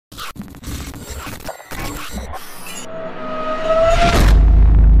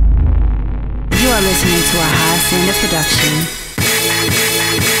to a high standard production.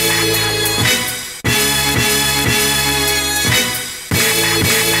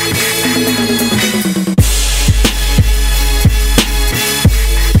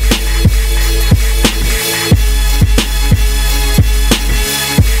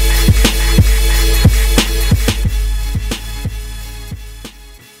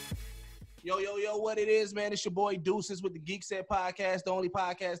 Yo, what it is, man? It's your boy Deuces with the Geek Set Podcast, the only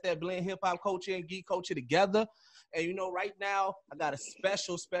podcast that blend hip-hop culture and geek culture together. And, you know, right now, I got a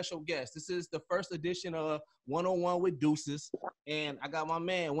special guest. This is the first edition of 101 with Deuces. And I got my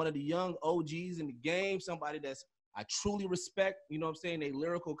man, one of the young OGs in the game, somebody that's I truly respect, you know what I'm saying, their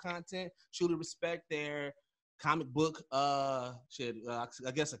lyrical content, truly respect their comic book, I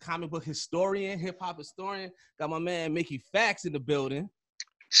guess a comic book historian, hip-hop historian. Got my man Mickey Factz in the building.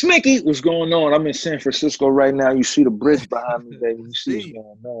 Smicky, what's going on? I'm in San Francisco right now. You see the bridge behind me, baby. You see what's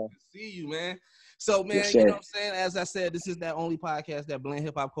going on. See you, man. So, man, yes, you know what I'm saying? As I said, this is that only podcast that blend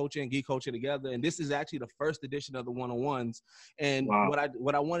hip-hop culture and geek culture together. And this is actually the first edition of the 101s. And wow.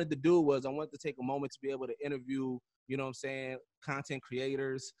 what I wanted to do was I wanted to take a moment to be able to interview, you know what I'm saying, content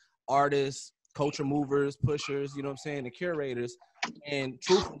creators, artists, culture movers, pushers, you know what I'm saying, the curators. And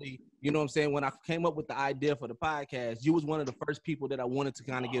truthfully, you know what I'm saying, when I came up with the idea for the podcast, you was one of the first people that I wanted to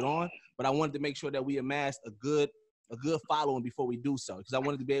kind of get on, but I wanted to make sure that we amassed a good following before we do so, because I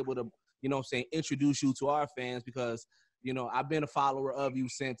wanted to be able to, you know what I'm saying, introduce you to our fans, because, you know, I've been a follower of you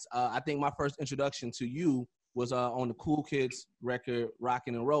since, I think my first introduction to you was on the Cool Kids record,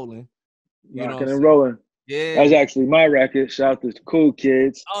 Rockin' and Rollin'. Rockin' and Rollin'. Yeah. That was actually my record. Shout out to the Cool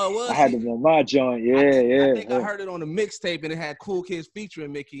Kids. Oh, it was? I had them on my joint. I think I heard it on the mixtape and it had Cool Kids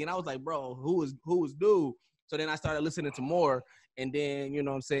featuring Mickey. And I was like, bro, who was dude? So then I started listening to more. And then, you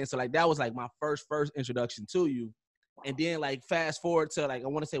know what I'm saying? So like that was like my first introduction to you. And then like fast forward to like, I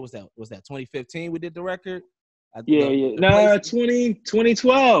want to say, was that 2015 we did the record? Yeah. Nah,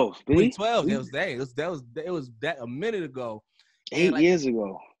 2012. 2012. It was that a minute ago. 8 years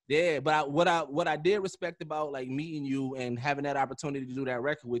ago. Yeah, but what I did respect about like meeting you and having that opportunity to do that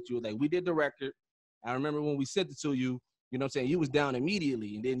record with you, like we did the record. I remember when we sent it to you, you know what I'm saying, you was down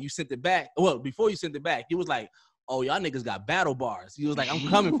immediately, and then you sent it back. Well, before you sent it back, you was like, oh, y'all niggas got battle bars. You was like, I'm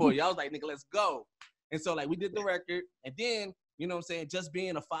coming for you. I was like, nigga, let's go. And so like we did the record, and then, you know what I'm saying, just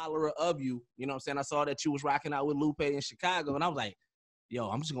being a follower of you, you know what I'm saying, I saw that you was rocking out with Lupe in Chicago, and I was like, yo,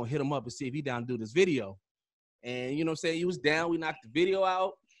 I'm just gonna hit him up and see if he down to do this video. And you know what I'm saying, you was down, we knocked the video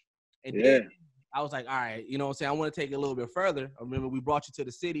out. And then I was like, all right, you know what I'm saying, I want to take it a little bit further. I remember we brought you to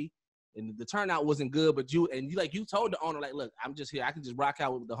the city, and the turnout wasn't good, but you told the owner, like, look, I'm just here. I can just rock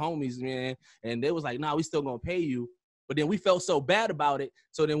out with the homies, man. And they was like, nah, we still going to pay you. But then we felt so bad about it.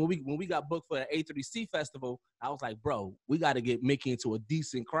 So then when we got booked for the A3C festival, I was like, bro, we got to get Mickey into a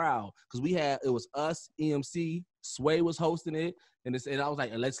decent crowd. Because it was us, EMC, Sway was hosting it. And I was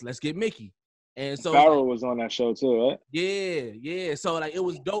like, let's get Mickey. And so Farrell was on that show too, right? Yeah. So like it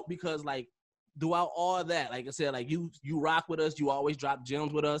was dope because like throughout all that, like I said, like you rock with us, you always drop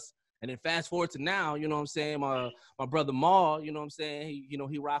gems with us. And then fast forward to now, you know what I'm saying, my brother Maul, you know what I'm saying,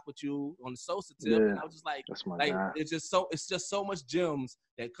 he rock with you on the Sosa tip. And I was just like guy. it's just so much gems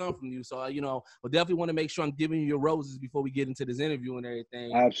that come from you. So you know, I definitely want to make sure I'm giving you your roses before we get into this interview and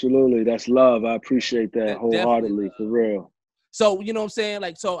everything. Absolutely. That's love. I appreciate that wholeheartedly, for real. So, you know what I'm saying?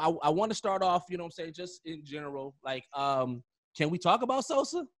 Like, so I want to start off, you know what I'm saying, just in general. Like, can we talk about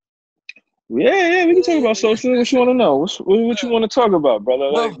Sosa? Yeah, we can talk about Sosa. What you want to know? What you want to talk about, brother?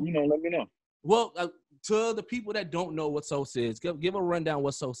 Like, let me know. Well, to the people that don't know what Sosa is, give a rundown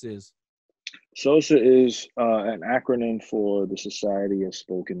what Sosa is. Sosa is an acronym for the Society of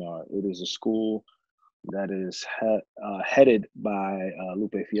Spoken Art. It is a school that is headed by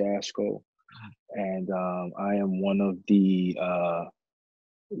Lupe Fiasco. And I am one of the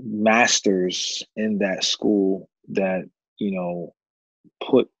masters in that school that, you know,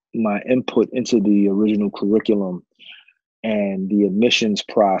 put my input into the original curriculum and the admissions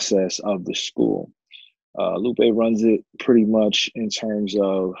process of the school. Lupe runs it pretty much in terms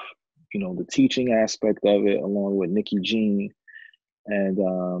of, you know, the teaching aspect of it, along with Nikki Jean.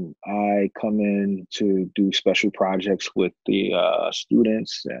 And I come in to do special projects with the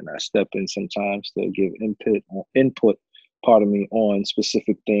students, and I step in sometimes to give input, on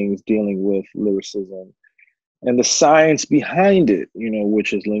specific things dealing with lyricism and the science behind it, you know,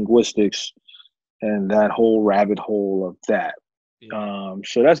 which is linguistics and that whole rabbit hole of that.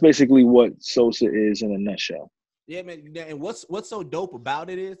 So that's basically what Sosa is in a nutshell. Yeah, man. And what's so dope about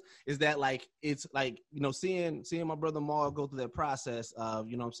it is that like it's like, you know, seeing my brother Maul go through that process of,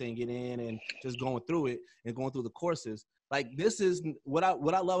 you know what I'm saying, getting in and just going through it and going through the courses. Like this is what I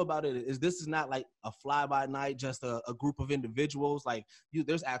love about it is this is not like a fly by night, just a group of individuals. Like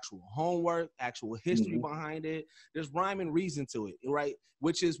there's actual homework, actual history behind it. There's rhyme and reason to it, right?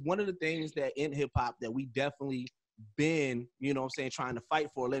 Which is one of the things that in hip hop that we definitely been, you know what I'm saying, trying to fight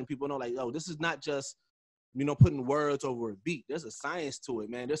for, letting people know like, oh, this is not just, you know, putting words over a beat. There's a science to it,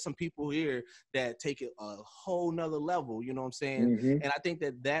 man. There's some people here that take it a whole nother level, you know what I'm saying? And I think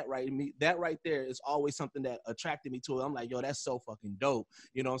that right there is always something that attracted me to it. I'm like, yo, that's so fucking dope.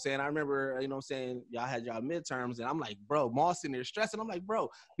 You know what I'm saying? I remember, you know what I'm saying, y'all had y'all midterms and I'm like, bro, Moss in there stressing. I'm like, bro,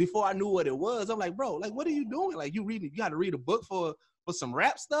 before I knew what it was, I'm like, bro, like, what are you doing? Like, you got to read a book for some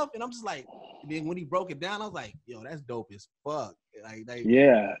rap stuff? And I'm just like, and then when he broke it down, I was like, yo, that's dope as fuck. Like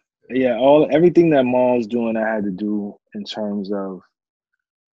Yeah. Everything that Maul's doing, I had to do in terms of,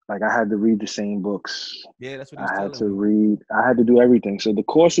 like, I had to read the same books. Yeah, that's what he I was had to telling me. I had to do everything. So the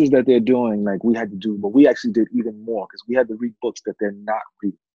courses that they're doing, like, we had to do, but we actually did even more because we had to read books that they're not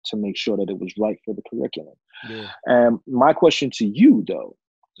reading to make sure that it was right for the curriculum. Yeah. And my question to you, though,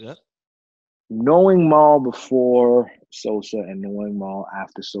 Yeah. knowing Maul before Sosa and knowing Maul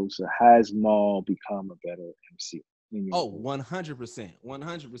after Sosa, has Maul become a better MC? Oh, 100%,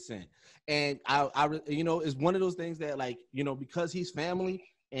 100%. And you know, it's one of those things that, like, you know, because he's family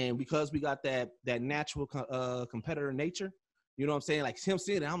and because we got that natural competitor nature, you know what I'm saying? Like him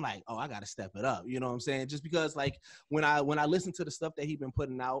seeing it, I'm like, oh, I got to step it up. You know what I'm saying? Just because, like, when I listen to the stuff that he's been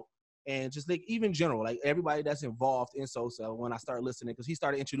putting out, and just like even general, like everybody that's involved in Sosa, when I start listening, because he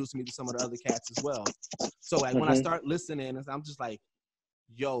started introducing me to some of the other cats as well. So like when I start listening, I'm just like,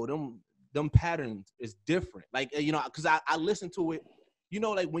 yo, them patterns is different. Like, you know, because I listen to it, you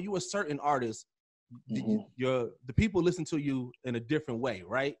know, like when you a certain artist, the people listen to you in a different way,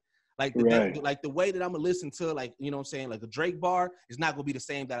 right? Like like the way that I'm gonna listen to, like, you know what I'm saying, like a Drake bar is not gonna be the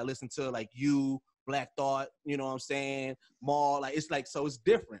same that I listen to like you, Black Thought, you know what I'm saying, Maul. Like it's like, so it's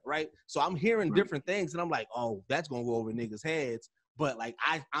different, right? So I'm hearing different things and I'm like, oh, that's gonna go over niggas' heads. But like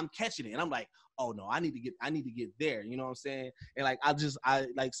I'm catching it and I'm like, oh no, I need to get there, you know what I'm saying? And like I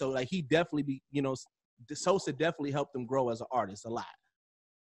like, so like he definitely be, you know, Sosa definitely helped him grow as an artist a lot.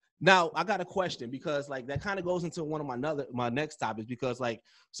 Now I got a question, because like that kind of goes into one of my next topics, because like,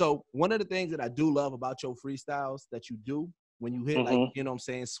 so one of the things that I do love about your freestyles that you do when you hit like, you know what I'm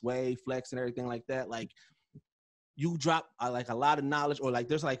saying, sway, flex and everything like that, like you drop like a lot of knowledge, or like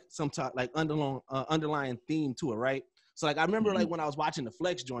there's like some type like underlying theme to it, right? So like I remember like when I was watching the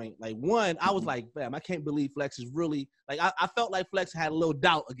Flex joint, like one, I was like, damn, I can't believe Flex is really like, I felt like Flex had a little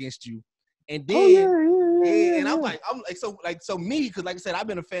doubt against you. And then and I'm like so me, because like I said, I've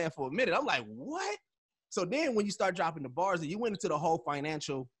been a fan for a minute. I'm like, what? So then when you start dropping the bars and you went into the whole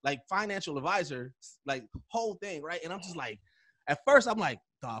financial advisor, like whole thing, right? And I'm just like, at first I'm like,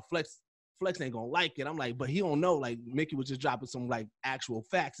 dog, Flex ain't gonna like it. I'm like, but he don't know, like Mickey was just dropping some like actual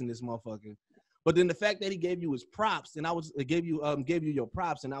facts in this motherfucker. But then the fact that he gave you his props, and gave you your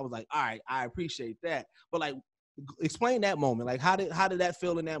props, and I was like, all right, I appreciate that. But like, explain that moment. Like, how did that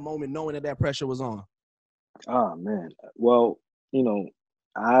feel in that moment, knowing that pressure was on? Oh man. Well, you know,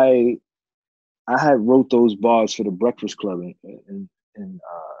 I had wrote those bars for the Breakfast Club in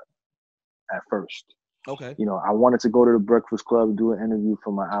at first. Okay. You know, I wanted to go to the Breakfast Club, do an interview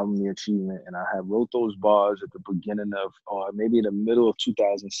for my album, The Achievement, and I had wrote those bars at the beginning of, or maybe in the middle of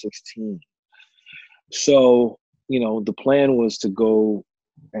 2016. So, you know, the plan was to go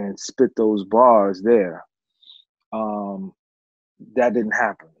and spit those bars there. That didn't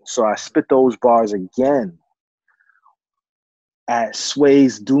happen. So I spit those bars again at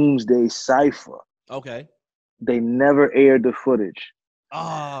Sway's Doomsday Cypher. Okay. They never aired the footage.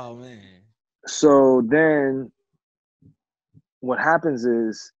 Oh man. So then what happens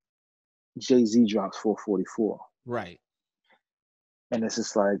is Jay-Z drops 444. Right. And it's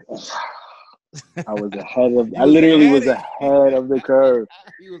just like, I was ahead of, I literally was ahead of the curve.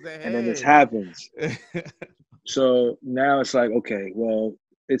 He was ahead. And then this happens. So now it's like, okay, well,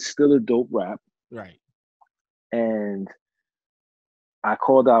 it's still a dope rap. Right. And I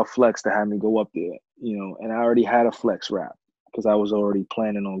called out Flex to have me go up there, you know, and I already had a Flex rap because I was already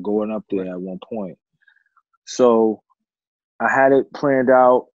planning on going up there at one point. So I had it planned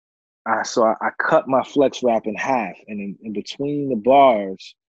out. I cut my Flex rap in half, and in between the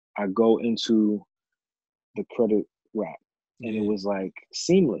bars, I go into the credit rap. And it was like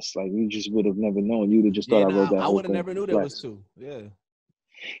seamless. Like you just would have never known. You'd have just thought I wrote that. I whole would have never knew there was two. Yeah.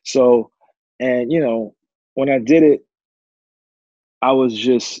 So, and you know, when I did it, I was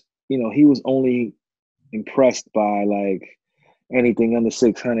just, you know, he was only impressed by like anything under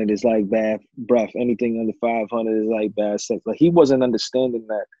 600 is like bad breath. Anything under 500 is like bad sex. Like he wasn't understanding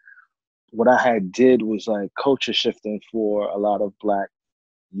that what I had did was like culture shifting for a lot of Black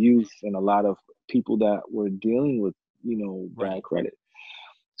youth and a lot of people that were dealing with, bad credit.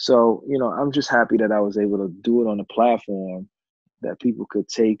 So, I'm just happy that I was able to do it on a platform that people could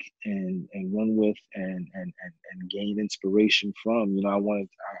take and run with and gain inspiration from. I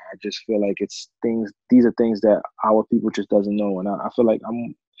just feel like these are things that our people just doesn't know. And I feel like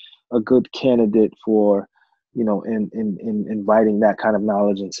I'm a good candidate for, in inviting that kind of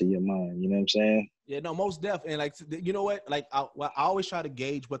knowledge into your mind. You know what I'm saying? Yeah, no, most def. And like, you know what? Like, I always try to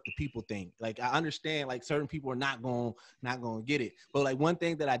gauge what the people think. Like, I understand like certain people are not going to get it. But like one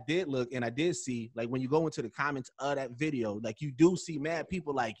thing that I did look and I did see, like when you go into the comments of that video, like you do see mad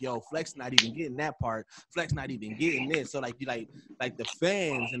people like, yo, Flex not even getting that part. Flex not even getting this. So like you like the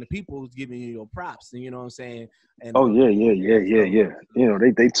fans and the people who's giving you your props. And you know what I'm saying? And yeah.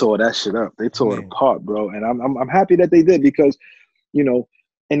 They tore that shit up. They tore it apart, bro. And I'm happy that they did because,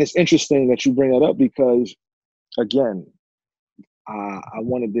 and it's interesting that you bring that up because, again, I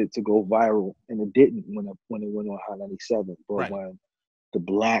wanted it to go viral, and it didn't when it went on Hot 97. But when the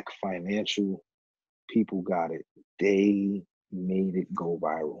Black financial people got it, they made it go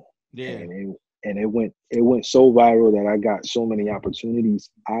viral. Yeah, and it went so viral that I got so many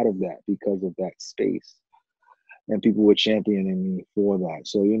opportunities out of that because of that space, and people were championing me for that.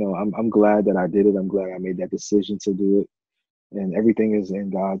 So I'm glad that I did it. I'm glad I made that decision to do it. And everything is in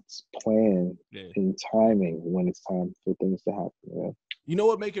God's plan and timing when it's time for things to happen. Yeah. You know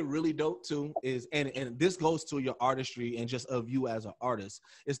what make it really dope too is, and this goes to your artistry and just of you as an artist,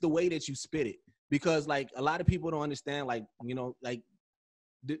 it's the way that you spit it. Because like a lot of people don't understand, like, like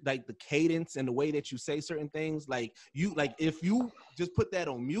the cadence and the way that you say certain things. Like if you just put that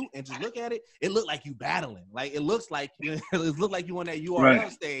on mute and just look at it, it look like you battling. Like it looks like it look like you on that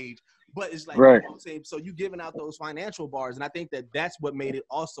URL stage. But it's like, you know what I'm saying? So you giving out those financial bars. And I think that that's what made it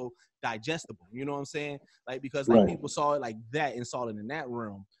also digestible. You know what I'm saying? Like, because like people saw it like that and saw it in that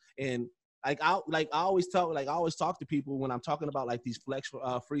realm. And I always talk to people when I'm talking about like these flex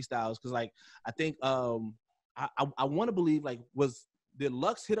freestyles. Cause like, I think I want to believe like did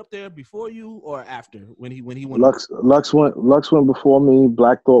Lux hit up there before you or after when he went? Lux went before me.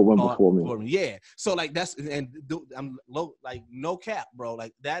 Black Thought went before me. Yeah. So like I'm low, like no cap, bro.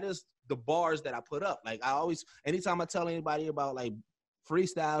 Like that is the bars that I put up. Like anytime I tell anybody about like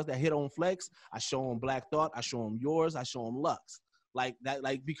freestyles that hit on Flex, I show them Black Thought, I show them yours, I show them Lux. Like that,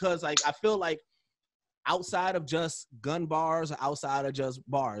 like because like I feel like outside of just gun bars or outside of just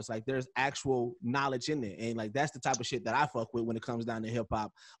bars, like there's actual knowledge in there. And like that's the type of shit that I fuck with when it comes down to hip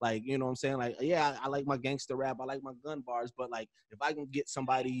hop. Like, you know what I'm saying? Like, yeah, I like my gangster rap, I like my gun bars, but like if I can get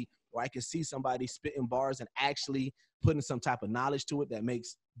somebody or I can see somebody spitting bars and actually putting some type of knowledge to it that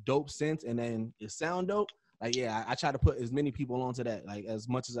makes dope sense and then it sound dope, like yeah, I try to put as many people onto that like as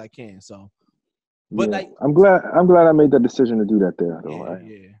much as I can. So but like I'm glad I made that decision to do that there though.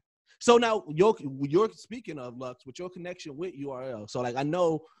 Yeah. So now you're speaking of Lux with your connection with URL. So like I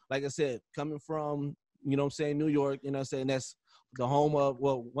know, like I said, coming from, you know what I'm saying, New York, you know what I'm saying, that's the home of,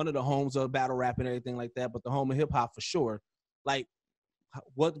 well, one of the homes of battle rap and everything like that, but the home of hip hop for sure. Like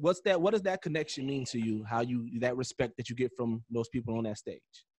what does that connection mean to you? How that respect that you get from those people on that stage?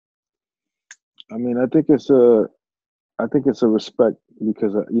 I mean, I think it's a respect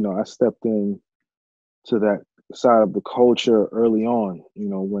because I stepped in to that side of the culture early on,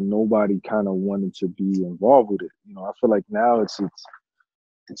 when nobody kind of wanted to be involved with it. I feel like now it's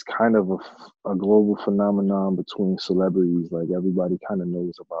kind of a global phenomenon between celebrities. Like everybody kind of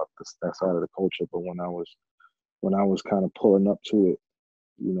knows about that side of the culture. But when I was kind of pulling up to it,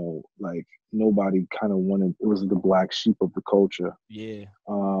 like nobody kind of wanted, it was the black sheep of the culture. Yeah.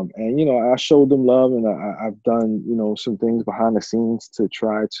 And I showed them love, and I've done, some things behind the scenes to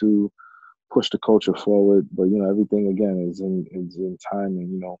try to push the culture forward. But everything again is in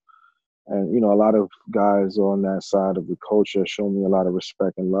timing. And a lot of guys on that side of the culture show me a lot of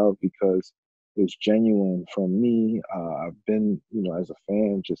respect and love because it's genuine from me. I've been, as a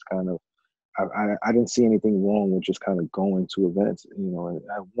fan, just kind of, I didn't see anything wrong with just kind of going to events. And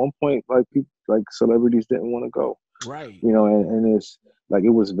at one point, like people, like celebrities didn't want to go. Right. And it's like it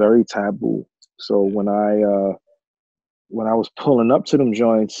was very taboo. So when I was pulling up to them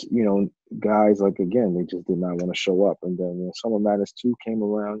joints, guys, like, again, they just did not want to show up. And then when Summer Madness 2 came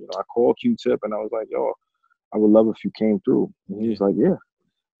around, I called Q-Tip and I was like, yo, I would love if you came through. And he was like, yeah,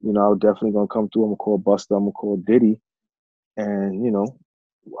 I was definitely going to come through. I'm going to call Busta, I'm going to call Diddy. And,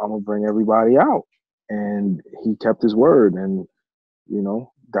 I'm going to bring everybody out. And he kept his word. And,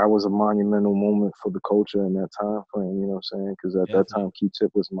 that was a monumental moment for the culture in that time frame, you know what I'm saying? Because at that Definitely. time,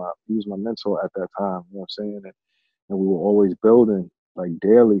 Q-Tip was my mentor at that time, you know what I'm saying? And we were always building like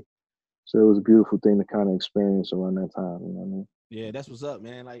daily. So it was a beautiful thing to kind of experience around that time, you know what I mean? Yeah, that's what's up,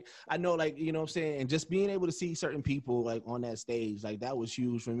 man. Like, I know, like, you know what I'm saying? And just being able to see certain people, like, on that stage, like, that was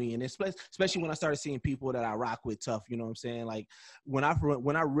huge for me. And especially when I started seeing people that I rock with tough, you know what I'm saying? Like, when I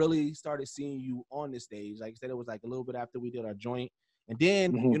really started seeing you on the stage, like I said, it was, like, a little bit after we did our joint. And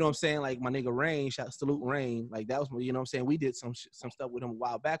then, Mm-hmm. you know what I'm saying? Like, my nigga Rain, salute Rain. Like, that was, you know what I'm saying? We did some stuff with him a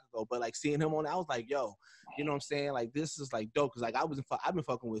while back ago. But, like, seeing him on, I was like, yo, you know what I'm saying? Like, this is, like, dope. Because, like, I've been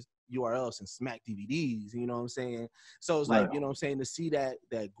fucking with URL since Smack DVDs, you know what I'm saying? So it's like, Right. you know what I'm saying, to see that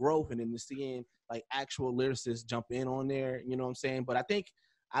growth and then to seeing like actual lyricists jump in on there, you know what I'm saying? But I think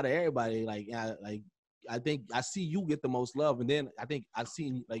out of everybody, I think I see you get the most love, and then I think I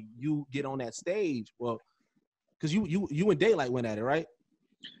seen like you get on that stage. Well, because you and Daylight went at it, right?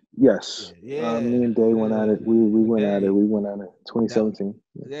 Yes. Yeah, Me and Day went at it. We you and went at it. Day. We went at it. That 2017.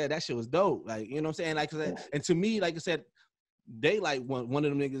 Yeah. yeah, that shit was dope. Like, you know what I'm saying? Like, Yeah. and to me, like I said, Daylight one of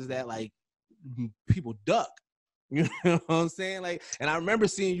them niggas that like people duck. You know what I'm saying? Like, and I remember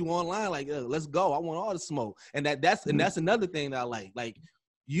seeing you online, like, let's go. I want all the smoke. And that's another thing that I like. Like,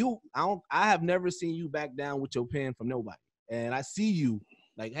 I have never seen you back down with your pen from nobody. And I see you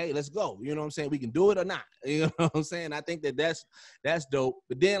like, hey, let's go. You know what I'm saying? We can do it or not. You know what I'm saying? I think that's dope.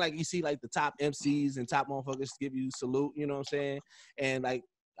 But then like you see like the top MCs and top motherfuckers give you salute, you know what I'm saying? And like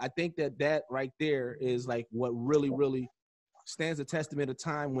I think that right there is like what really stands a testament of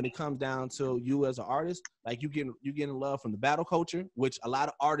time when it comes down to you as an artist. Like you getting love from the battle culture, which a lot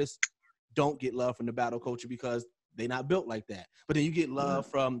of artists don't get love from the battle culture because they're not built like that. But then you get love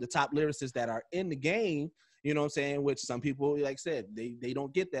from the top lyricists that are in the game, you know what I'm saying, which some people, like I said, they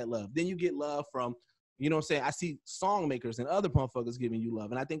don't get that love. Then you get love from, you know what I'm saying, I see song makers and other motherfuckers giving you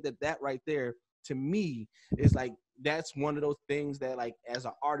love. And I think that right there, to me, is like, that's one of those things that like as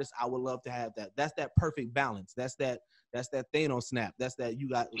an artist, I would love to have that. That's that perfect balance. That's that Thanos snap. That's that you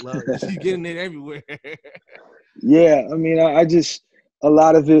got love. You getting it everywhere. Yeah. I mean, I just, a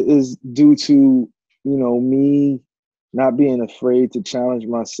lot of it is due to, me not being afraid to challenge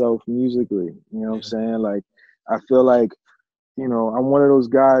myself musically. You know what I'm Yeah. saying? Like, I feel like, I'm one of those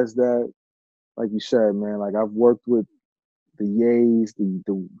guys that, like you said, man, like I've worked with the Ye's, the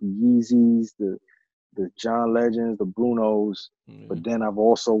Yeezys, the John Legends, the Brunos, but Mm-hmm. then I've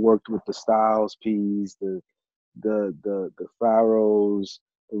also worked with the Styles P's, the Pharaohs,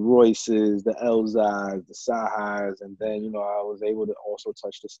 the Royces, the Elzais, the Sahas, and then I was able to also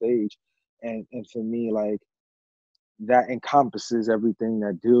touch the stage, and for me, like, that encompasses everything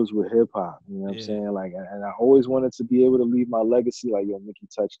that deals with hip hop. You know what I'm Yeah. saying? Like, and I always wanted to be able to leave my legacy. Like, yo, Mickey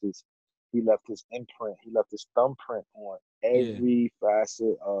touched this. He left his imprint. He left his thumbprint on Yeah. every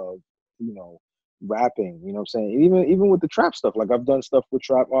facet of, rapping. You know what I'm saying? Even with the trap stuff. Like, I've done stuff with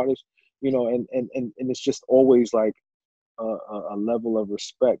trap artists. And it's just always like a level of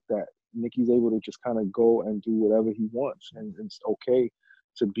respect that Nicky's able to just kind of go and do whatever he wants, and it's okay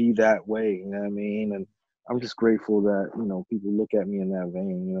to be that way. You know what I mean? And I'm just grateful that people look at me in that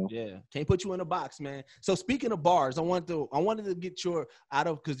vein. Yeah, can't put you in a box, man. So speaking of bars, I wanted to get your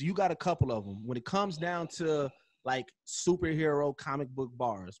because you got a couple of them. When it comes down to like superhero comic book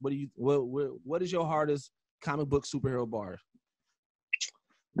bars, what is your hardest comic book superhero bar?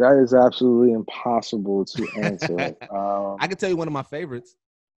 That is absolutely impossible to answer. I can tell you one of my favorites.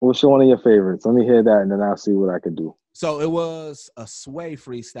 What's one of your favorites? Let me hear that, and then I'll see what I could do. So it was a Sway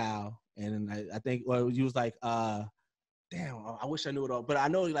freestyle, and I think you was like, damn, I wish I knew it all, but I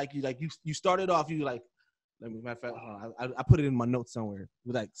know you started off, you like, let me, matter of fact, I put it in my notes somewhere. It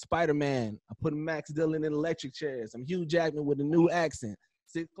was like Spider-Man, I put Max Dillon in electric chairs. I'm Hugh Jackman with a new accent.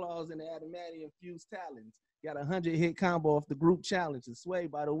 6 claws in the adamantium fused talons. Got a 100-hit combo off the group challenge. And Sway,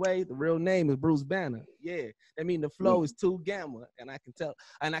 by the way, the real name is Bruce Banner. Yeah, that means the flow is 2 gamma, and I can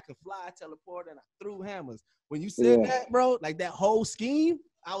fly, teleport, and I threw hammers. When you said Yeah, that, bro, like that whole scheme,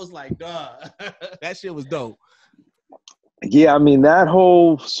 I was like, duh, that shit was dope. yeah. I mean, that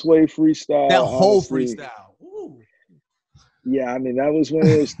whole Sway That freestyle, whole honestly. freestyle. Woo. Yeah, I mean, that was one of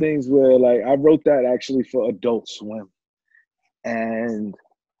those things where, like, I wrote that actually for Adult Swim, and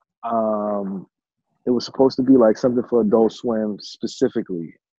um, it was supposed to be like something for Adult Swim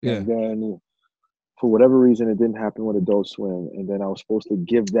specifically, Yeah. and then for whatever reason, it didn't happen with Adult Swim, and then I was supposed to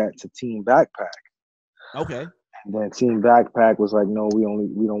give that to Team Backpack, Okay. and then Team Backpack was like, "No, we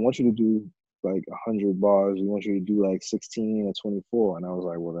don't want you to do like 100 bars. We want you to do like 16 or 24." And I was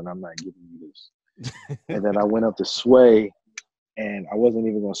like, "Well, then I'm not giving you this." And then I went up to Sway, and I wasn't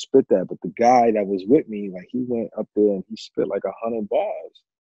even gonna spit that, but the guy that was with me, like, he went up there and he spit like 100 bars.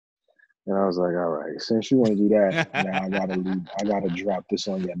 And I was like, all right, since you want to do that, now I gotta leave. I gotta drop this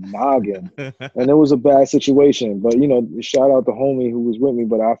on your noggin. And it was a bad situation. But shout out the homie who was with me.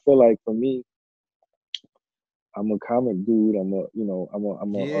 But I feel like for me, I'm a comic dude.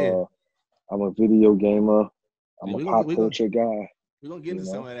 Yeah. I'm a video gamer. I'm Yeah, a we're gonna pop we gonna culture guy. we're gonna get You into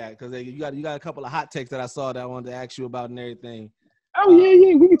some know. of that because you got a couple of hot takes that I saw that I wanted to ask you about and everything. Oh Uh,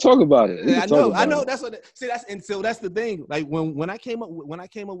 yeah. We can talk about it. We Yeah, can talk I about know. it. That's what. See, that's the thing. Like when I came up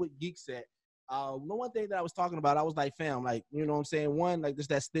with Geek Set, the one thing that I was talking about, I was like, fam, like you know what I'm saying. One, like there's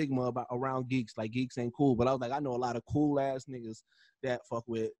that stigma about around geeks, like geeks ain't cool. But I was like, I know a lot of cool ass niggas that fuck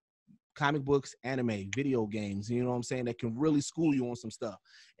with comic books, anime, video games. You know what I'm saying? That can really school you on some stuff.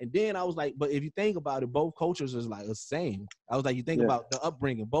 And then I was like, but if you think about it, both cultures is like the same. I was like, you think Yeah. about the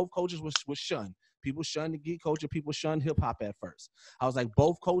upbringing. Both cultures was shunned. People shun the geek culture. People shun hip hop at first. I was like,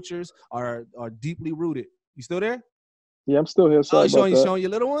 both cultures are deeply rooted. You still there? Yeah, I'm still here. Oh, Sorry about you that. showing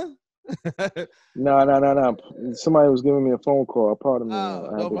your little one? No. Somebody was giving me a phone call. Pardon me. I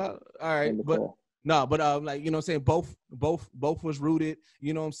No had to problem. All right, end the but call. no, but like you know what I'm saying, both was rooted,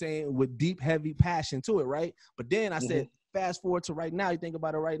 you know what I'm saying, with deep, heavy passion to it, right? But then I Mm-hmm. said, fast forward to right now, you think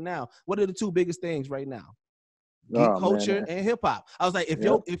about it right now. What are the two biggest things right now? Geek Oh man. culture and hip hop. I was like,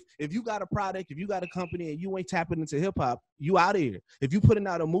 Yeah. if you got a product, if you got a company and you ain't tapping into hip hop, you out of here. If you putting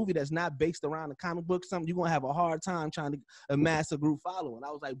out a movie that's not based around a comic book, something, you're gonna have a hard time trying to amass a group following. I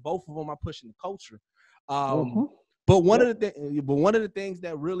was like, both of them are pushing the culture. Mm-hmm. But one Yep. of the things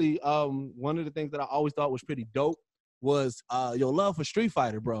that really, one of the things that I always thought was pretty dope was your love for Street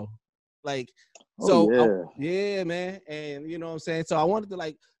Fighter, bro. Like, Oh so yeah. yeah, man, and you know what I'm saying. So I wanted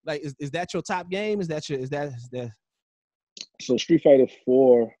to is that your top game? Is that So Street Fighter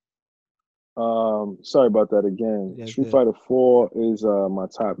 4. Sorry about that again. yeah, it's Street good. Fighter 4 is my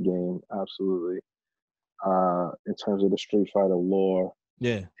top game, absolutely. In terms of the Street Fighter lore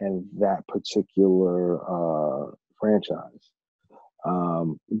Yeah, and that particular franchise.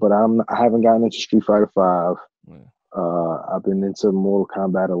 But I haven't gotten into Street Fighter 5. I've been into Mortal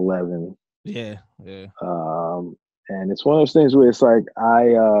Kombat 11. yeah. And it's one of those things where it's like I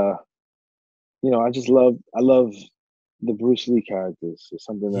love the Bruce Lee characters. It's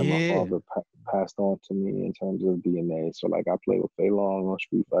something that my Yeah. father passed on to me in terms of DNA. So like I play with Fei Long on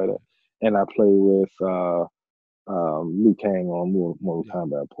Street Fighter, and I play with Liu Kang on Mortal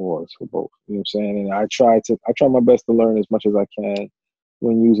Kombat. Pause for both. You know what I'm saying? And I try my best to learn as much as I can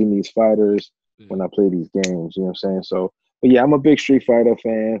when using these fighters when I play these games. You know what I'm saying? So, but yeah, I'm a big Street Fighter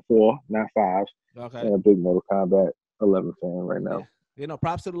fan, 4, not 5, Okay. and a big Mortal Kombat 11 fan right Yeah. now. You know,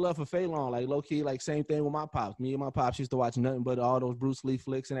 props to the love for Fei Long. Like low key, like same thing with my pops. Me and my pops used to watch nothing but all those Bruce Lee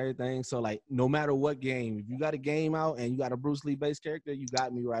flicks and everything. So like, no matter what game, if you got a game out and you got a Bruce Lee based character, you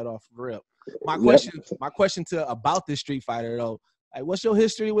got me right off the rip. Yep. My question to about this Street Fighter though, like, what's your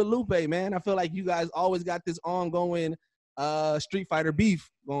history with Lupe, man? I feel like you guys always got this ongoing Street Fighter beef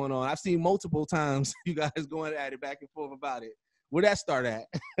going on. I've seen multiple times you guys going at it back and forth about it. Where that start at?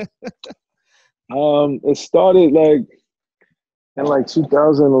 It started like in like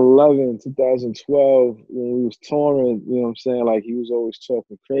 2011, 2012, when we was touring, you know what I'm saying? Like he was always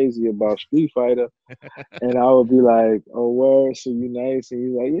talking crazy about Street Fighter. And I would be like, oh, word, so you nice? And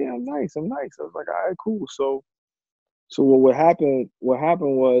he's like, yeah, I'm nice. I was like, all right, cool. So what happened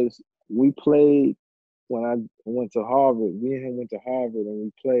was we played when I went to Harvard. Me and him went to Harvard and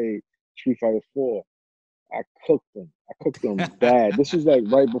we played Street Fighter 4. I cooked him bad. This was like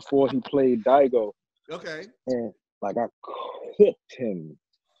right before he played Daigo. Okay. And like I cooked him.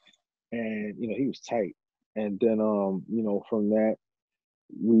 And he was tight. And then from that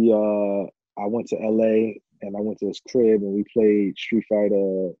I went to LA and I went to his crib and we played Street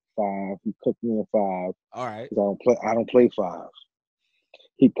Fighter 5. He cooked me in 5 All right. because I don't play 5.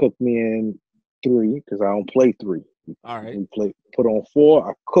 He cooked me in 3 because I don't play 3. All right. We put on 4.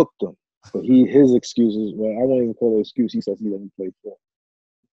 I cooked him, but his excuses. Well, I won't even call it an excuse. He says he doesn't play 4.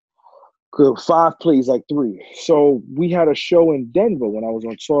 5 plays like 3. So we had a show in Denver when I was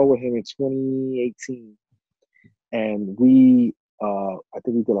on tour with him in 2018, and I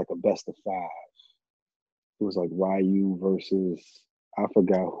think we did like a best of 5. It was like Ryu versus I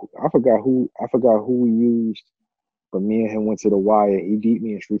forgot who we used, but me and him went to the wire. He beat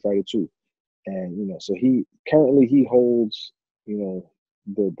me in Street Fighter 2, and so he holds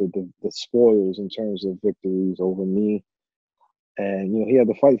the spoils in terms of victories over me. And he had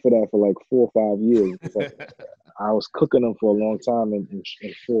to fight for that for like 4 or 5 years because I was cooking him for a long time in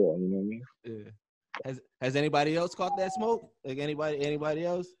 4. You know what I mean? Yeah. Has anybody else caught that smoke? Like anybody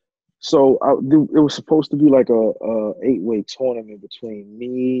else? So it was supposed to be like a 8-way tournament between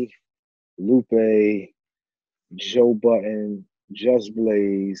me, Lupe, Joe Button, Just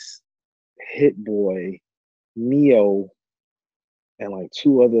Blaze, Hit Boy, Neo, and like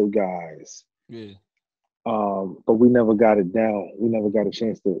two other guys. Yeah. But we never got it down. We never got a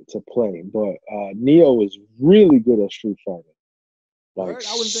chance to play. But Neo is really good at Street Fighter. Like Word?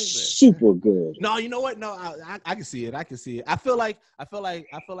 I wouldn't think that. super good. No, you know what? No, I can see it. I can see it. I feel like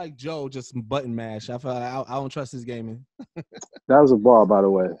Joe just button mash. I feel like I don't trust his gaming. That was a bar, by the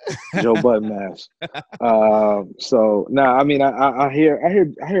way. Joe Button Mash. So nah, I mean, I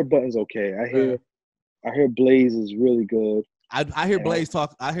hear Button's okay. I hear Blaze is really good. I hear Blaze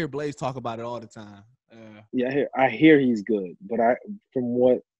talk. I hear Blaze talk about it all the time. Yeah, I hear he's good, but from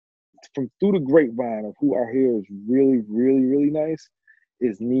through the grapevine of who I hear is really, really, really nice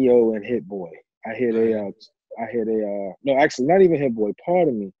is Neo and Hit Boy. I hear they no, actually not even Hit Boy,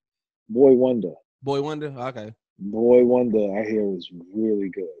 pardon me. Boy Wonder. Boy Wonder? Okay. Boy Wonder I hear is really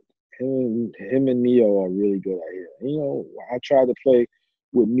good. Him and Neo are really good I hear. And, you know, I tried to play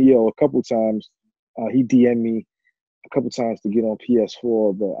with Neo a couple times. He DM'd me a couple times to get on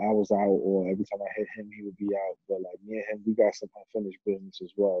PS4, but I was out, or every time I hit him, he would be out. But like me and him, we got some unfinished business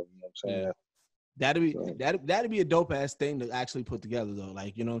as well. You know what I'm saying? Yeah. That'd be a dope ass thing to actually put together though.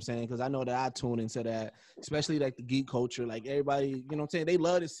 Like, you know what I'm saying? Because I know that I tune into that, especially like the geek culture. Like everybody, you know what I'm saying? They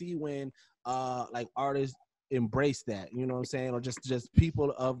love to see when like artists embrace that, you know what I'm saying? Or just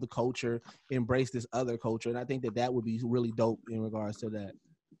people of the culture embrace this other culture. And I think that would be really dope in regards to that.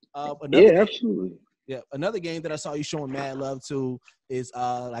 Absolutely. Yeah, another game that I saw you showing mad love to is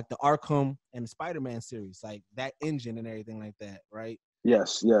like the Arkham and the Spider-Man series, like that engine and everything like that, right?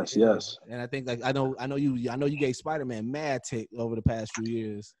 Yes. And I think like I know you gave Spider-Man mad tick over the past few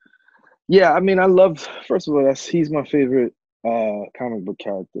years. Yeah, I mean, first of all, he's my favorite comic book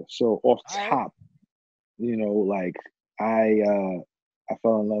character. So off top, you know, like I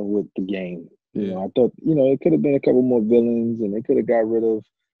fell in love with the game. You know, I thought, you know, it could have been a couple more villains and they could have got rid of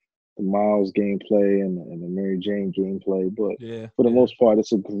the Miles gameplay and the Mary Jane gameplay, but for the most part,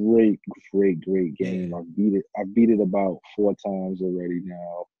 it's a great game. I beat it about 4 times already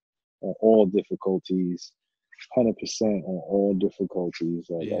now on all difficulties, 100% on all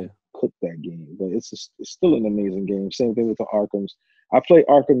difficulties. I cooked that game, but it's still an amazing game. Same thing with the Arkhams. I play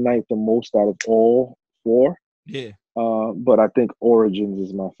Arkham Knight the most out of all 4. Yeah. But I think Origins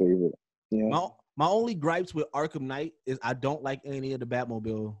is my favorite. Yeah. My only gripes with Arkham Knight is I don't like any of the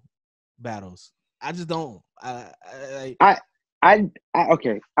Batmobile battles. I just don't. Okay,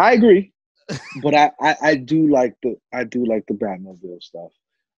 I agree, but I do like the Batmobile stuff.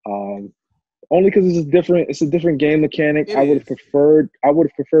 Only because it's a different game mechanic. I would have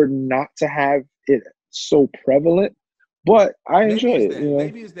preferred not to have it so prevalent, but I enjoy it. You know?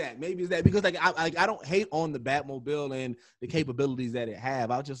 Maybe it's that because like I don't hate on the Batmobile and the capabilities that it have.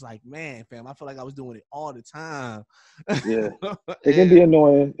 I was just like, man, fam, I feel like I was doing it all the time. Yeah, it can be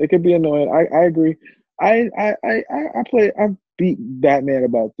annoying. It can be annoying. I agree. I beat Batman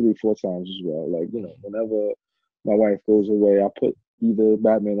about 3-4 times as well. Like, you know, whenever my wife goes away, I put either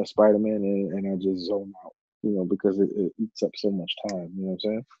Batman or Spider-Man in, and I just zone out. You know, because it eats up so much time. You know what I'm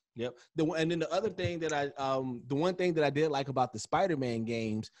saying? Yep. And then the other thing that the one thing that I did like about the Spider-Man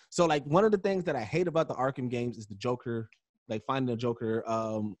games. So like one of the things that I hate about the Arkham games is the Joker, like finding the Joker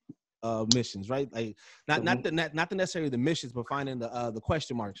missions, right? Like not necessarily the missions, but finding the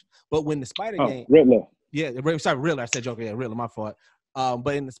question marks. But when the Spider game, Riddler. Yeah, sorry, Riddler. I said Joker. Yeah, Riddler. My fault.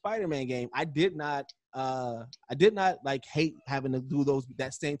 But in the Spider-Man game, I did not like hate having to do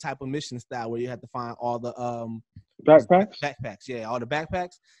that same type of mission style where you have to find all the backpacks. Yeah, all the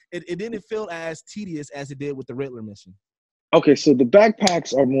backpacks. It didn't feel as tedious as it did with the Riddler mission. Okay, so the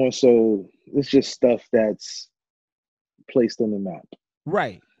backpacks are more so it's just stuff that's placed on the map.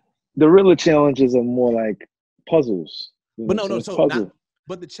 Right. The Riddler challenges are more like puzzles. But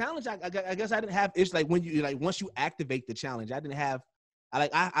but the challenge, I guess I didn't have. It's like when you once you activate the challenge, I didn't have.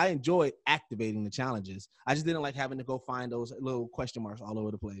 I enjoy activating the challenges. I just didn't like having to go find those little question marks all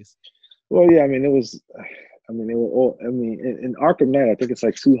over the place. Well, yeah, I mean, they were all. I mean, in Arkham Knight, I think it's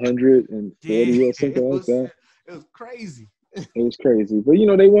like 240 or something like that. It was crazy. It was crazy, but you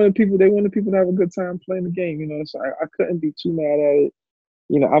know, they wanted people to have a good time playing the game. You know, so I couldn't be too mad at it.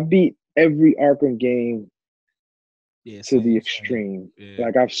 You know, I beat every Arkham game to the extreme. Yeah.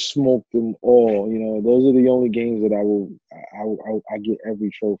 Like I've smoked them all. You know, those are the only games that I get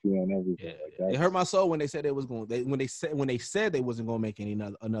every trophy on everything. Yeah. Like that. It hurt my soul when they said they was going. When they said they wasn't going to make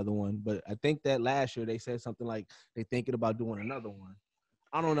another one. But I think that last year they said something like they thinking about doing another one.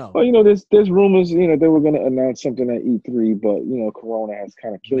 I don't know. Well, you know, there's rumors. You know, they were going to announce something at E3, but you know, Corona has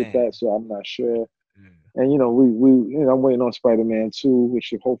kind of killed that, so I'm not sure. Yeah. And you know, I'm waiting on Spider-Man 2, which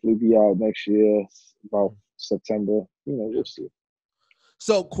should hopefully be out next year, about September. You know, we'll see.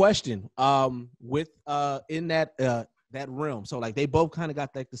 So question, with in that realm, so like they both kind of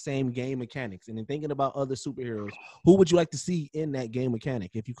got like the same game mechanics, and then thinking about other superheroes, who would you like to see in that game mechanic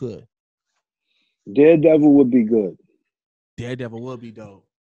if you could? Daredevil would be good. Daredevil would be dope.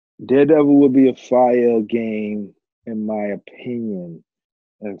 Daredevil would be a fire game, in my opinion,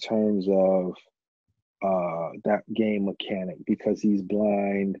 in terms of that game mechanic, because he's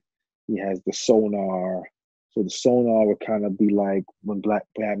blind. He has the sonar. So the sonar would kind of be like when Black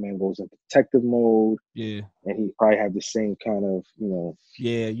Batman goes into detective mode. Yeah. And he probably have the same kind of,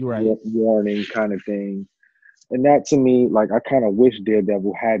 Yeah, you're right. warning kind of thing. And that to me, like, I kind of wish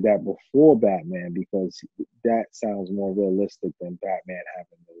Daredevil had that before Batman, because that sounds more realistic than Batman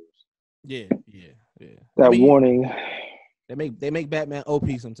having those. Yeah. That warning. They make Batman OP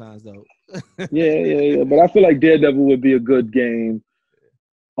sometimes though. Yeah. But I feel like Daredevil would be a good game.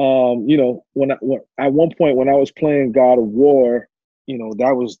 When at one point when I was playing God of War,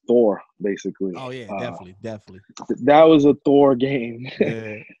 that was Thor basically. Oh yeah, definitely. That was a Thor game.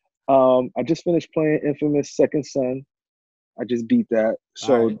 Yeah. I just finished playing Infamous Second Son. I just beat that.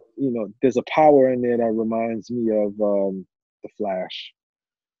 So, right. There's a power in there that reminds me of the Flash.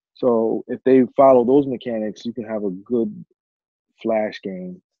 So if they follow those mechanics, you can have a good Flash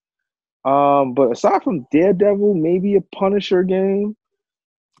game. But aside from Daredevil, maybe a Punisher game.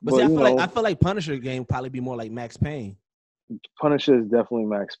 But see, I feel like Punisher game probably be more like Max Payne. Punisher is definitely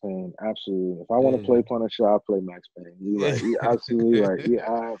Max Payne. Absolutely. If I want to play Punisher, I'll play Max Payne. You're right. You're absolutely right. You're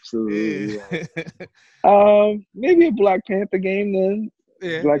absolutely right. Maybe a Black Panther game then.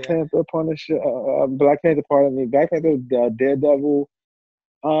 Black Panther, Punisher, Black Panther, pardon me. Black Panther, Daredevil.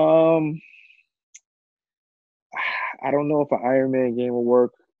 I don't know if an Iron Man game will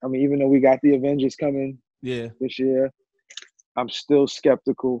work. I mean, even though we got the Avengers coming this year, I'm still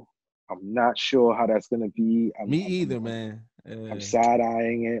skeptical. I'm not sure how that's gonna be. Me either, man. I'm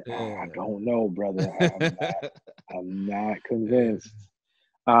side-eyeing it. I don't know, brother. I'm not convinced.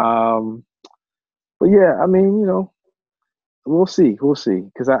 But yeah, I mean, we'll see.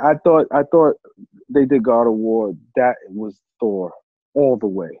 Because I thought they did God of War. That was Thor all the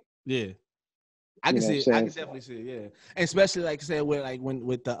way. Yeah. I can see it. I can definitely see it. Yeah, and especially like I said,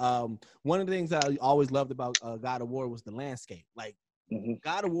 with the one of the things that I always loved about God of War was the landscape. Like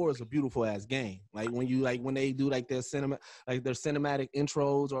God of War is a beautiful ass game. Like when they do like their cinematic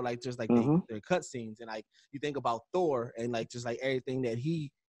intros or like just like their cutscenes, and like you think about Thor and like just like everything that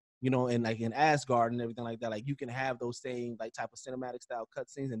he, and like in Asgard and everything like that, like you can have those same like type of cinematic style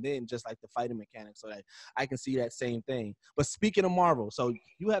cutscenes, and then just like the fighting mechanics. So like I can see that same thing. But speaking of Marvel, so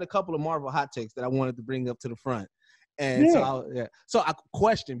you had a couple of Marvel hot takes that I wanted to bring up to the front. And so I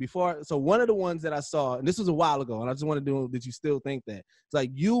question before. So one of the ones that I saw, and this was a while ago, and I just want to know, did you still think that? It's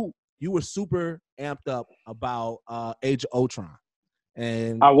like you were super amped up about Age of Ultron.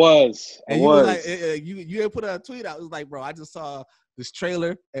 And I was. You were like, you had put a tweet out. It was like, bro, I just saw this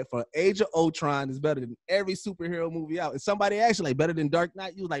trailer for Age of Ultron is better than every superhero movie out. And somebody actually like better than Dark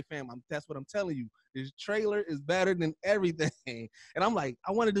Knight. You was like, fam, that's what I'm telling you. This trailer is better than everything. And I'm like,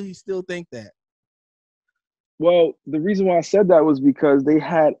 I wonder, do you still think that? Well, the reason why I said that was because they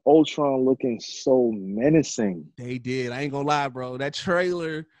had Ultron looking so menacing. They did. I ain't gonna lie, bro. That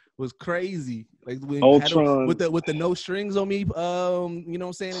trailer was crazy. Like when Ultron with the no strings on me, you know what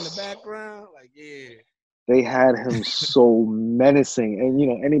I'm saying, in the background. Like, yeah. They had him so menacing.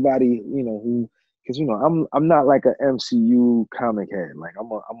 And anybody, who, because I'm not like an MCU comic head. Like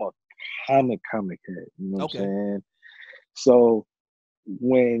I'm a comic head. You know what I'm saying? So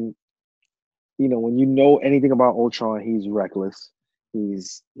when anything about Ultron, he's reckless.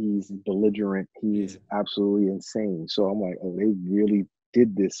 He's belligerent. He's absolutely insane. So I'm like, oh, they really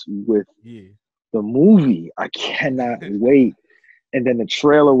did this with the movie. I cannot wait. And then the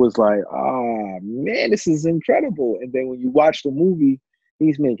trailer was like, man, this is incredible. And then when you watch the movie,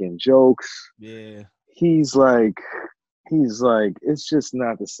 he's making jokes. Yeah. He's like, it's just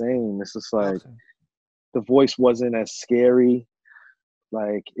not the same. It's just like the voice wasn't as scary.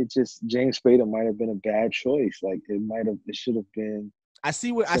 Like James Spader might have been a bad choice. Like it should have been. I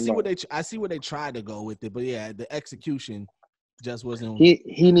see what they tried to go with it, but yeah, the execution just wasn't.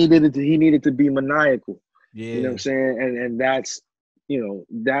 He needed to be maniacal. Yeah. You know what I'm saying? And that's,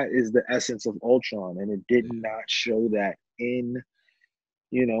 that is the essence of Ultron, and it did not show that in,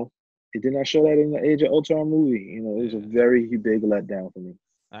 it did not show that in the Age of Ultron movie. It was a very big letdown for me.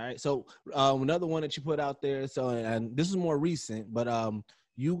 All right, so another one that you put out there. So, and this is more recent, but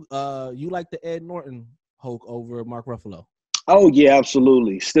you like the Ed Norton Hulk over Mark Ruffalo? Oh yeah,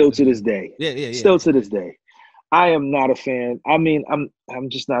 absolutely. Still to this day. Yeah. Still to this day. I am not a fan. I mean, I'm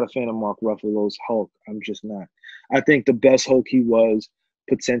just not a fan of Mark Ruffalo's Hulk. I'm just not. I think the best Hulk he was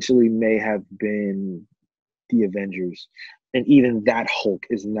potentially may have been the Avengers, and even that Hulk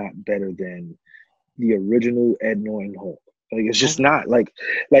is not better than the original Ed Norton Hulk. Like it's just not like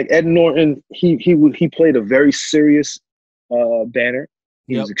Ed Norton. He played a very serious Banner.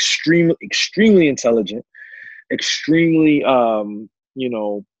 He was extremely intelligent, extremely you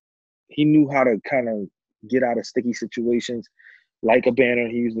know, he knew how to kind of get out of sticky situations like a Banner.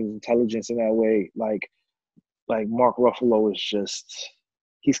 He used his intelligence in that way. Like Mark Ruffalo is just,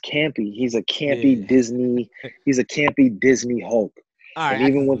 he's campy. He's a campy Disney. He's a campy Disney Hulk. All right,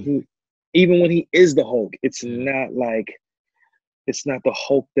 and even when he is the Hulk, it's not like, it's not the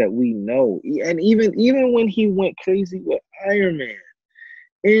Hulk that we know. And even when he went crazy with Iron Man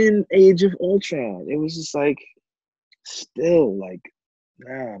in Age of Ultron, it was just like, still like,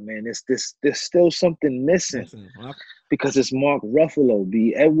 nah, man, there's still something missing because it's Mark Ruffalo.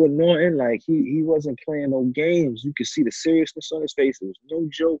 The Edward Norton, like he wasn't playing no games. You could see the seriousness on his face. There was no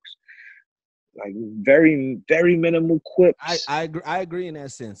jokes. Like very, very minimal quips. I agree in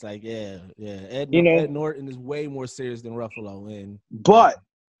that sense. Like, Ed Norton is way more serious than Ruffalo. But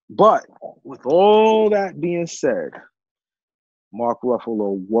with all that being said, Mark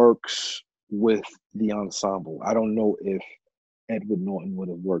Ruffalo works with the ensemble. I don't know if Edward Norton would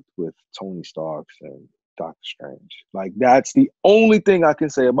have worked with Tony Stark and Doctor Strange. Like that's the only thing I can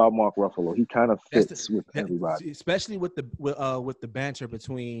say about Mark Ruffalo. He kind of fits with everybody, especially with the banter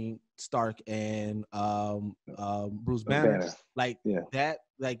between Stark and Bruce Banner. I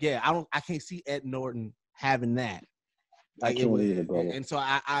can't see Ed Norton having that. Like and so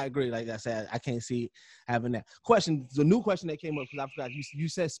I agree. Like I said, I can't see having that. The new question that came up because I forgot. You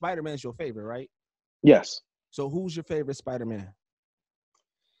said Spider-Man is your favorite, right? Yes. So who's your favorite Spider-Man?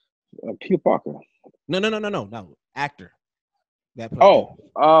 Peter Parker. No. Actor.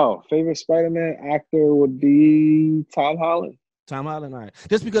 Favorite Spider-Man actor would be Tom Holland. Tom Holland, all right.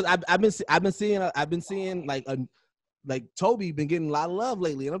 Just because I've been seeing like Toby been getting a lot of love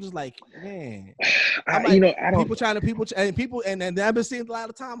lately, and I'm just like, man. I don't. And I've been seeing a lot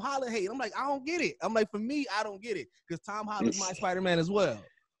of Tom Holland hate. I'm like, I don't get it. I'm like, for me, I don't get it because Tom Holland's my Spider-Man as well.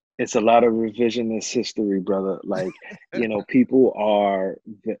 It's a lot of revisionist history, brother. Like, people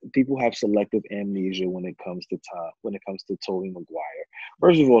have selective amnesia when it comes to Tobey Maguire.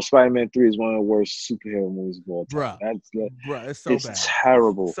 First of all, Spider-Man 3 is one of the worst superhero movies of all time. It's bad.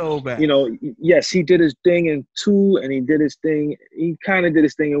 Terrible. So bad. Yes, he did his thing in 2 and he kind of did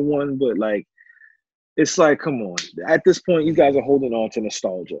his thing in 1, but like, it's like, come on. At this point, you guys are holding on to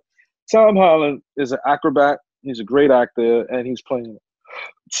nostalgia. Tom Holland is an acrobat. He's a great actor, and he's playing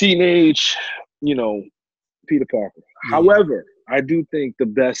teenage, Peter Parker. Yeah. However, I do think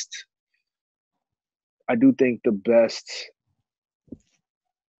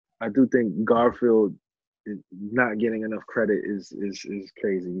Garfield not getting enough credit is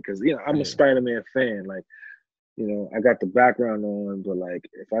crazy because I'm a Spider-Man fan. Like, I got the background on, but like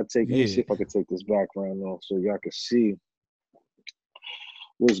let me see if I could take this background off so y'all can see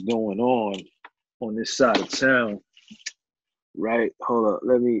what's going on this side of town. Right, hold up.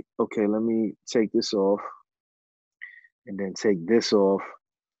 Let me take this off and then take this off.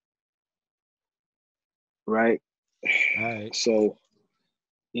 Right. All right. So,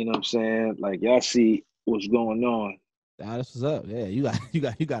 you know what I'm saying? Like y'all see what's going on. That's what's up. Yeah, you got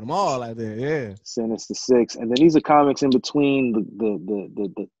them all out there. Yeah. Sinister Six, and then these are comics in between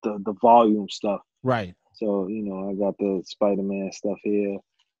the volume stuff. Right. So I got the Spider-Man stuff here.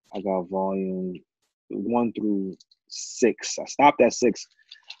 I got volume 1 through 6. I stopped at 6,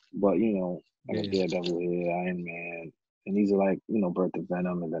 but I got Daredevil here, Iron Man, and these are like Birth of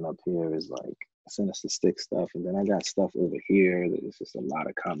Venom, and then up here is like Sinister Six stuff, and then I got stuff over here. There's just a lot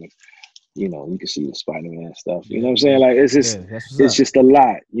of comics. You can see the Spider-Man stuff. You know what I'm saying? Like it's just a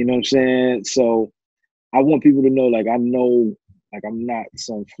lot. You know what I'm saying? So I want people to know, like I know, like I'm not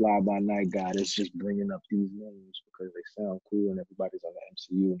some fly-by-night guy that's just bringing up these names because they sound cool and everybody's on the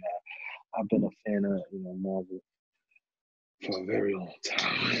MCU now. I've been a fan of Marvel for a very long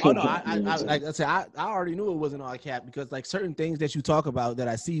time. Oh no, I like I said, I already knew it wasn't all cap because like certain things that you talk about that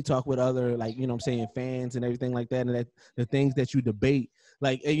I see you talk with other like fans and everything like that, and that the things that you debate,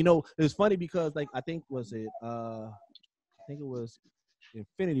 like it's funny because like I think it was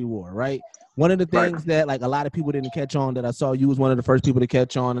Infinity War, right? One of the things that like a lot of people didn't catch on that I saw you was one of the first people to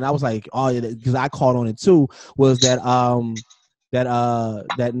catch on, and I was like, oh yeah, because I caught on it too, was that nod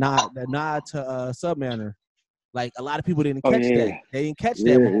to Submariner. Like a lot of people didn't catch that. They didn't catch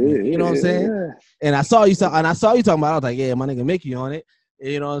that moment. You know what I'm saying? Yeah. And I saw you talking about. I was like, yeah, my nigga Mickey on it.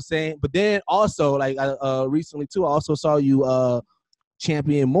 You know what I'm saying? But then also like recently too, I also saw you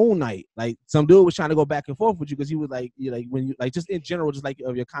champion Moon Knight. Like some dude was trying to go back and forth with you because he was like, you like when you like just in general, just like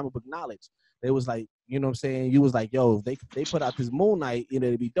of your comic book knowledge. It was like, you know what I'm saying? You was like, yo, if they put out this Moon Knight, you know,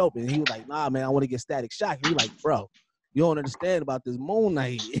 it'd be dope. And he was like, nah, man, I want to get Static Shock. And we like, bro, you don't understand about this Moon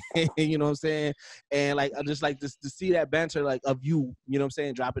Knight. You know what I'm saying? And like, I just like to see that banter like of you know what I'm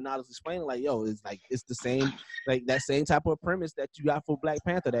saying, dropping knowledge, explaining like, yo, it's like it's the same, like that same type of premise that you got for Black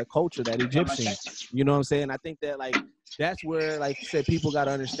Panther, that culture, that Egyptian. You know what I'm saying? I think that like that's where, like you said, people got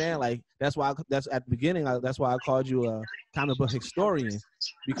to understand. Like that's why that's at the beginning. That's why I called you a comic book historian,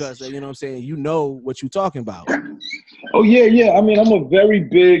 because you know what I'm saying. You know what you're talking about. Oh yeah. I mean, I'm a very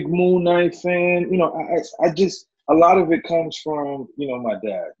big Moon Knight fan. You know, I just a lot of it comes from my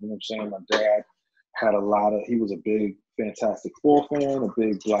dad. You know what I'm saying? My dad had he was a big Fantastic Four fan, a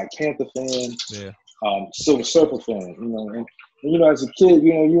big Black Panther fan, yeah, Silver Surfer fan. And as a kid,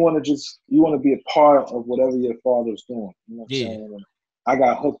 you want to be a part of whatever your father's doing. You know what I'm saying? And I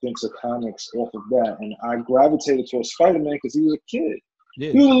got hooked into comics off of that, and I gravitated towards Spider-Man because he was a kid.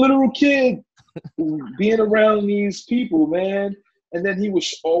 Yeah. He was a literal kid being around these people, man. And then he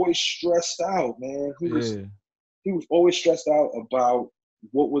was always stressed out, man. He was always stressed out about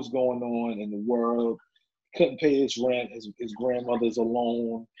what was going on in the world. Couldn't pay his rent. His grandmother's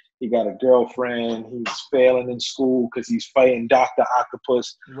alone. He got a girlfriend. He's failing in school because he's fighting Dr.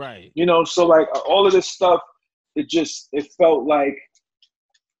 Octopus. Right. So like all of this stuff, it felt like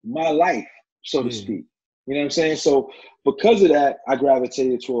my life, so to speak. You know what I'm saying? So because of that, I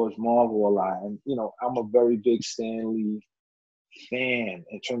gravitated towards Marvel a lot. And, I'm a very big Stan Lee fan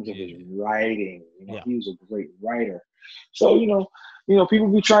in terms of his writing. He was a great writer. So, people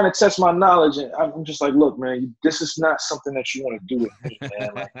be trying to test my knowledge, and I'm just like, look, man, this is not something that you want to do with me,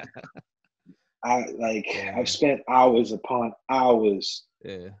 man. I've spent hours upon hours,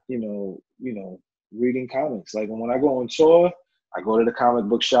 reading comics. Like when I go on tour, I go to the comic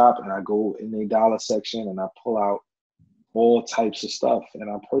book shop and I go in the dollar section and I pull out all types of stuff and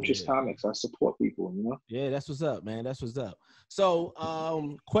I purchase comics. I support people, Yeah, that's what's up, man. That's what's up. So,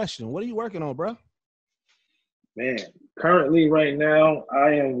 question, what are you working on, bro? Man, currently right now,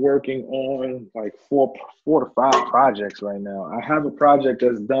 I am working on like four to five projects right now. I have a project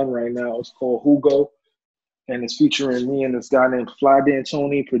that's done right now. It's called Hugo, and it's featuring me and this guy named Fly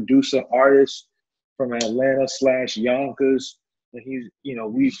D'Antoni, producer, artist from Atlanta / Yonkers. And he's,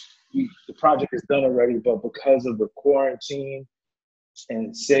 the project is done already, but because of the quarantine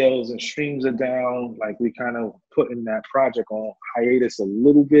and sales and streams are down, like we kind of putting that project on hiatus a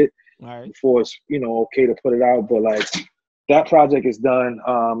little bit before it's, okay to put it out. But like that project is done.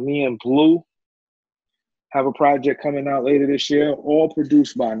 Me and Blue have a project coming out later this year, all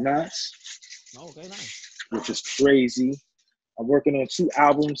produced by Knots. Oh, okay, nice. Which is crazy. I'm working on 2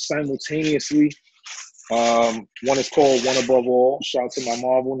 albums simultaneously. One is called One Above All. Shout out to my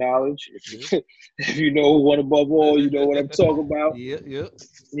Marvel knowledge. If you know One Above All, you know what I'm talking about. Yep.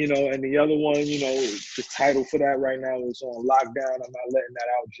 And the other one, the title for that right now is on lockdown. I'm not letting that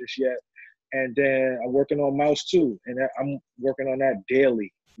out just yet. And then I'm working on Mouse 2, and I'm working on that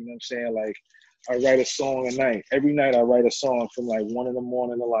daily. You know what I'm saying? Like, I write a song a night. Every night I write a song from like 1 in the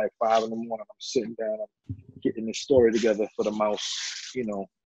morning to like 5 in the morning. I'm sitting down, I'm getting this story together for the Mouse,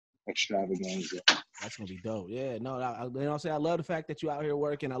 extravaganza. That's gonna be dope. Yeah, no, I love the fact that you out here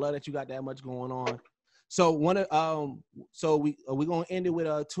working. I love that you got that much going on. So we're gonna end it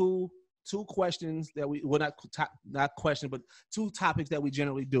with two questions that not questions, but 2 topics that we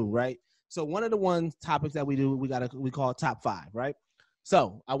generally do, right? So one of the topics that we do, we call top 5, right?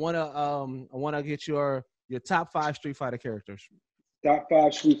 So I wanna get your top 5 Street Fighter characters. Top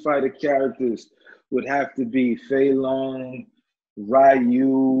 5 Street Fighter characters would have to be Fei Long,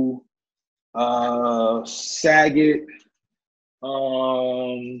 Ryu, Sagat,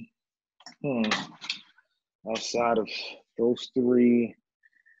 outside of those 3,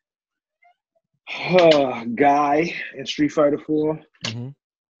 Guy in Street Fighter 4,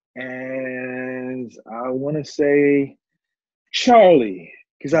 and I want to say Charlie,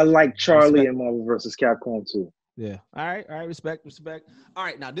 because I like Charlie in Marvel vs. Capcom 2. Yeah. All right. Respect. All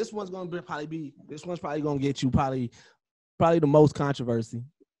right. Now this one's probably gonna get you probably the most controversy.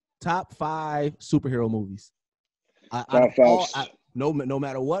 Top 5 superhero movies. Top 5. No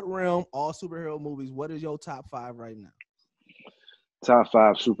matter what realm, all superhero movies. What is your top 5 right now? Top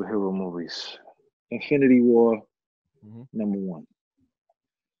 5 superhero movies. Infinity War, number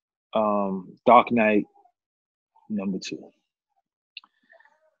 1. Dark Knight, number 2.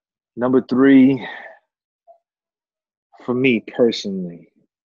 Number 3, for me personally,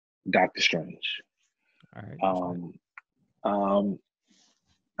 Doctor Strange. All right.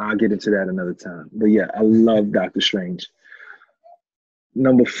 I'll get into that another time. But yeah, I love Doctor Strange.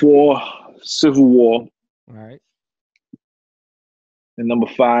 Number 4, Civil War. All right. And number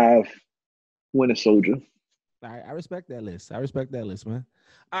 5, Winter Soldier. All right, I respect that list. I respect that list, man.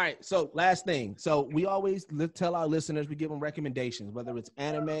 All right, so last thing. So we always tell our listeners, we give them recommendations, whether it's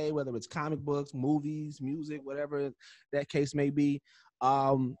anime, whether it's comic books, movies, music, whatever that case may be.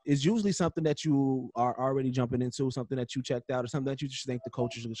 It's usually something that you are already jumping into, something that you checked out, or something that you just think the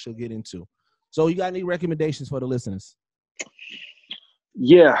coaches should get into. So you got any recommendations for the listeners?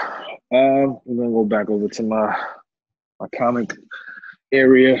 Yeah, I'm gonna go back over to my comic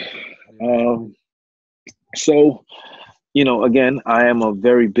area. So, again, I am a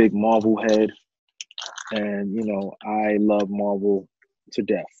very big Marvel head, and I love Marvel to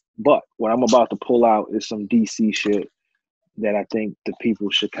death. But what I'm about to pull out is some DC shit that I think the people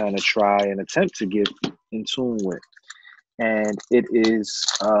should kind of try and attempt to get in tune with. And it is,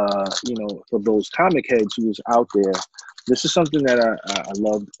 for those comic heads who is out there, this is something that I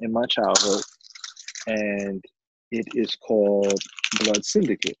loved in my childhood, and it is called Blood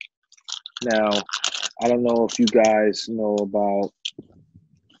Syndicate. Now, I don't know if you guys know about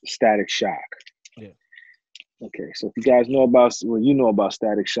Static Shock. Yeah. Okay, so if you guys know about, you know about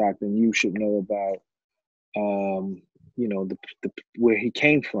Static Shock, then you should know about, the where he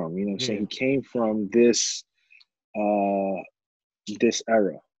came from. You know what I'm saying? He came from this era.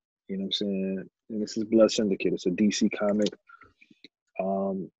 You know what I'm saying? And this is Blood Syndicate. It's a DC comic.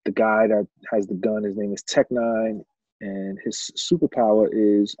 The guy that has the gun, his name is Tech-9, and his superpower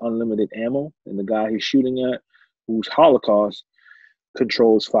is unlimited ammo. And the guy he's shooting at, who's Holocaust,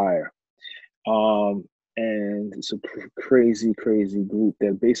 controls fire. And it's a crazy group.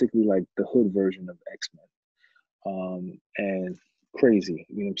 They're basically like the hood version of X-Men. And crazy,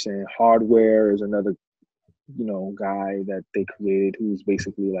 you know what I'm saying? Hardware is another, guy that they created who's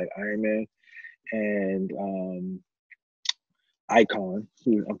basically like Iron Man. And Icon,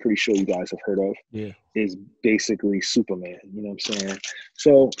 who I'm pretty sure you guys have heard of, is basically Superman, you know what I'm saying?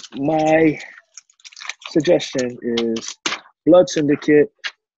 So my suggestion is Blood Syndicate.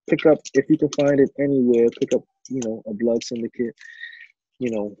 Pick up, if you can find it anywhere, pick up, a Blood Syndicate,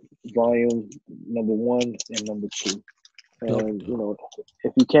 volume number 1 and number 2. And,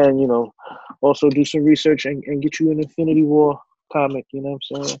 if you can, also do some research and get you an Infinity War comic, you know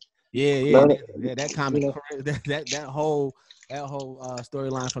what I'm saying? Yeah, that comic, that whole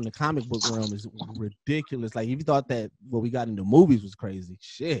storyline from the comic book realm is ridiculous. Like, if you thought that what we got in the movies was crazy,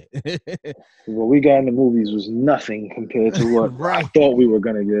 shit. What we got in the movies was nothing compared to what I thought we were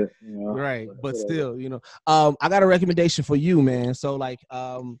gonna get. Right, but still, I got a recommendation for you, man. So, like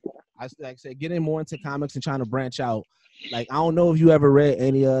I said, getting more into comics and trying to branch out. Like, I don't know if you ever read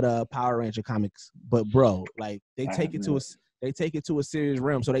any of the Power Ranger comics, but bro, like they take it to a serious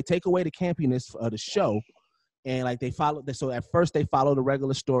realm. So they take away the campiness of the show, and like they follow. So at first they follow the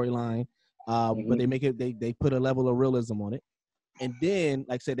regular storyline, but they make it. They put a level of realism on it, and then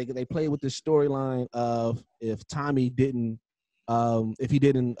like I said, they play with the storyline of if Tommy didn't,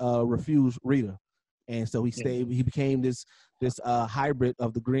 refuse Rita, and so he stayed. He became this hybrid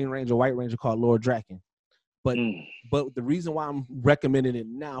of the Green Ranger, White Ranger called Lord Draken. But the reason why I'm recommending it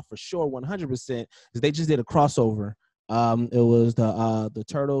now for sure 100% is they just did a crossover. It was the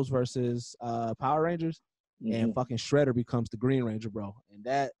Turtles versus Power Rangers, and fucking Shredder becomes the Green Ranger, bro. And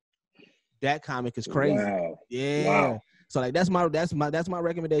that comic is crazy. Wow. Yeah. Wow. So like that's my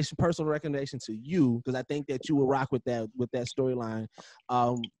recommendation, personal recommendation to you, because I think that you will rock with that storyline.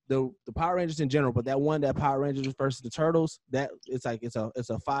 The Power Rangers in general, but that Power Rangers versus the Turtles, that it's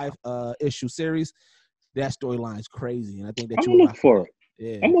a 5 issue series. That storyline is crazy, and I think that I'm gonna look for it.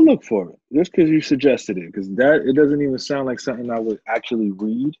 Yeah. I'm gonna look for it just because you suggested it, because it doesn't even sound like something I would actually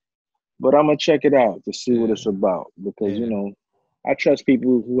read, but I'm gonna check it out to see what it's about, because I trust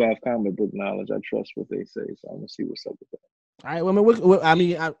people who have comic book knowledge. I trust what they say, so I'm gonna see what's up with that. All right. Well, I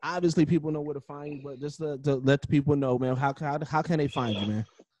mean, obviously people know where to find you, but just to let the people know, man, how can they find you, man?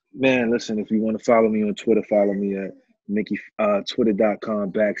 Man, listen, if you want to follow me on Twitter, follow me at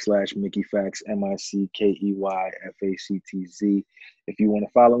twitter.com/Mickey Factz, MICKEYFACTZ. If you want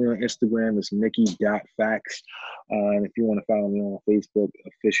to follow me on Instagram, it's Mickey.Factz. And if you want to follow me on Facebook,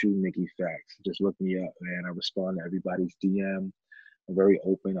 official Mickey Factz. Just look me up, man. I respond to everybody's DM. I'm very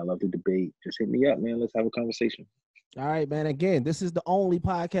open. I love to debate. Just hit me up, man. Let's have a conversation. All right, man. Again, this is the only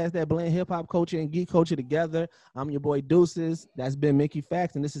podcast that blend hip hop culture and geek culture together. I'm your boy Deuces. That's been Mickey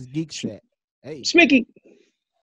Factz, and this is Geek Set. Hey, Smicky.